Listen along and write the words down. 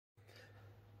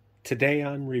Today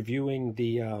I'm reviewing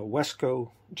the WESCO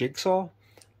Jig Saw.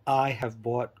 I have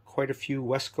bought quite a few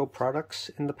WESCO products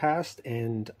in the past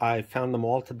and I found them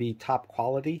all to be top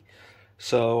quality.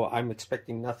 So I'm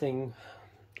expecting nothing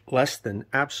less than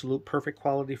absolute perfect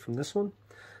quality from this one.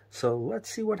 So let's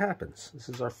see what happens. This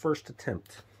is our first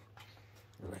attempt.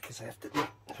 And I guess I have to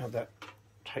have that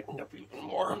tightened up even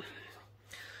more.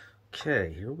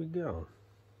 Okay, here we go.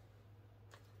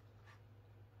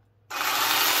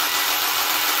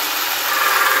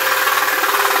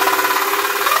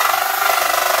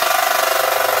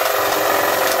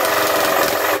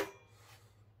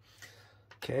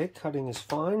 Okay, cutting is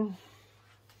fine.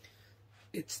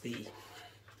 It's the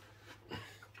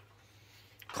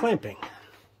clamping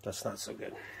that's not so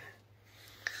good.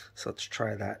 So let's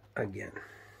try that again.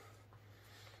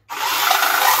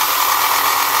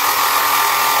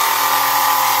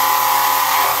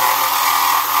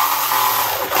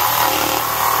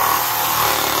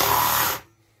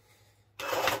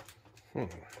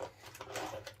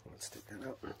 Let's take that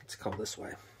out. Let's go this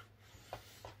way.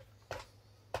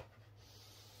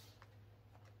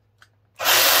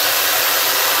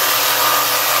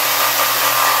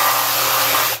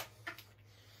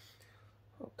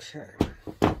 Okay.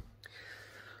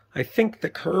 I think the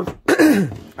curve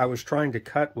I was trying to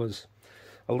cut was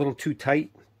a little too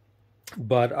tight,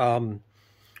 but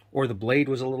or the blade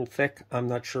was a little thick. I'm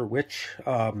not sure which,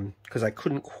 because I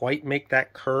couldn't quite make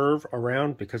that curve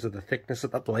around because of the thickness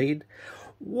of the blade.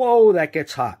 Whoa, that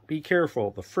gets hot. Be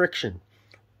careful. The friction.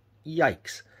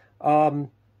 Yikes.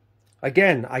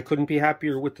 Again, I couldn't be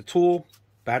happier with the tool.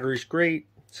 Battery's great.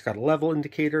 It's got a level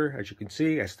indicator. As you can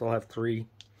see, I still have 3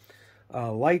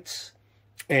 lights,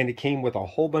 and it came with a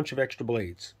whole bunch of extra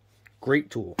blades. Great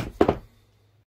tool.